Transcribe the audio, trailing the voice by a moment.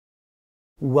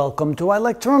Welcome to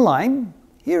ilectureonline.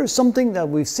 Here is something that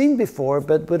we've seen before,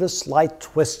 but with a slight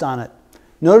twist on it.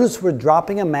 Notice we're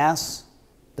dropping a mass,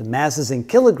 the mass is in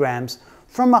kilograms,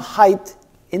 from a height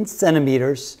in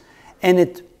centimeters, and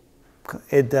it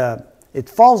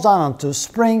falls down onto a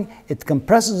spring. It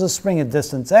compresses the spring at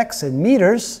distance x in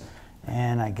meters,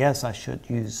 and I guess I should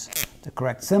use the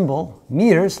correct symbol,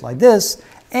 meters, like this,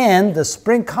 and the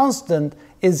spring constant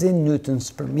is in newtons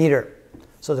per meter.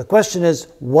 So the question is,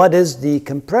 what is the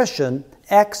compression,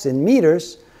 x in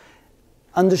meters,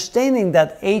 understanding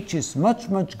that h is much,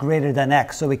 much greater than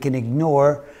x, so we can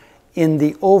ignore in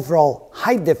the overall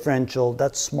height differential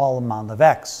that small amount of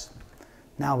x.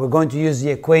 Now we're going to use the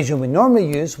equation we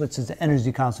normally use, which is the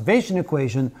energy conservation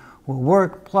equation, where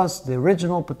work plus the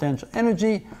original potential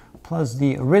energy plus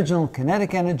the original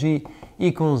kinetic energy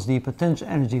equals the potential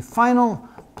energy final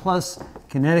plus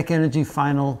kinetic energy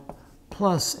final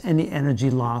plus any energy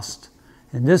lost.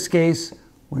 In this case,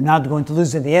 we're not going to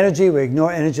lose any energy. We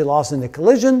ignore energy loss in the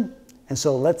collision. And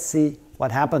so let's see what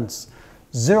happens.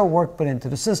 Zero work put into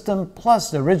the system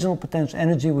plus the original potential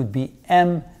energy would be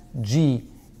mg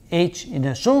h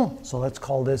initial. So let's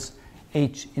call this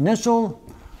h initial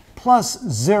plus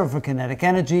 0 for kinetic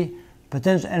energy.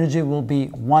 Potential energy will be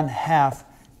 1/2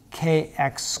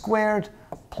 kx squared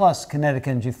plus kinetic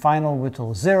energy final, which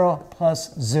will 0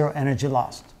 plus 0 energy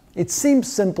lost. It seems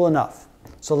simple enough.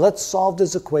 So let's solve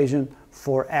this equation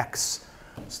for x.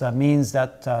 So that means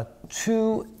that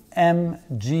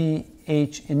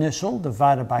 2mgh initial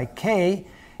divided by k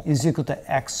is equal to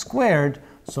x squared.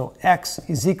 So x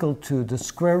is equal to the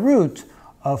square root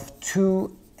of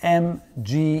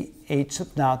 2mgh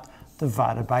sub naught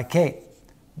divided by k.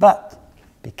 But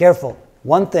be careful.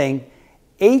 One thing,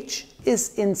 h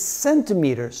is in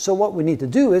centimeters. So what we need to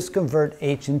do is convert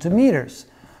h into meters.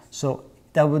 So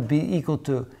that would be equal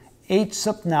to h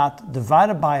sub naught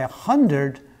divided by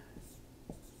 100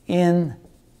 in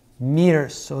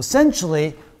meters. So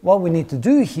essentially, what we need to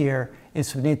do here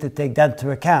is we need to take that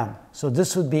into account. So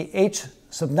this would be h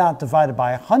sub naught divided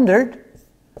by 100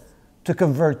 to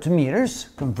convert to meters.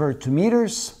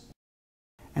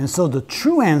 And so the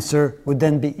true answer would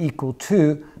then be equal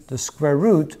to the square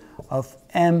root of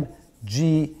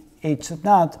mg h sub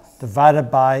naught divided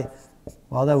by,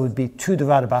 well, that would be 2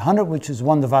 divided by 100, which is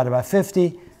 1 divided by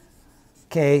 50,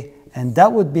 okay, and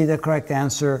that would be the correct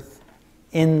answer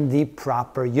in the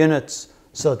proper units.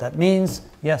 So that means,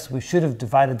 yes, we should have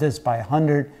divided this by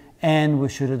 100, and we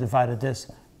should have divided this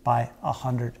by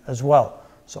 100 as well.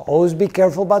 So always be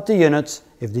careful about the units.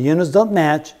 If the units don't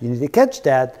match, you need to catch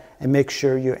that and make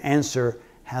sure your answer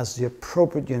has the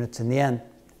appropriate units in the end.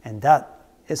 And that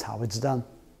is how it's done.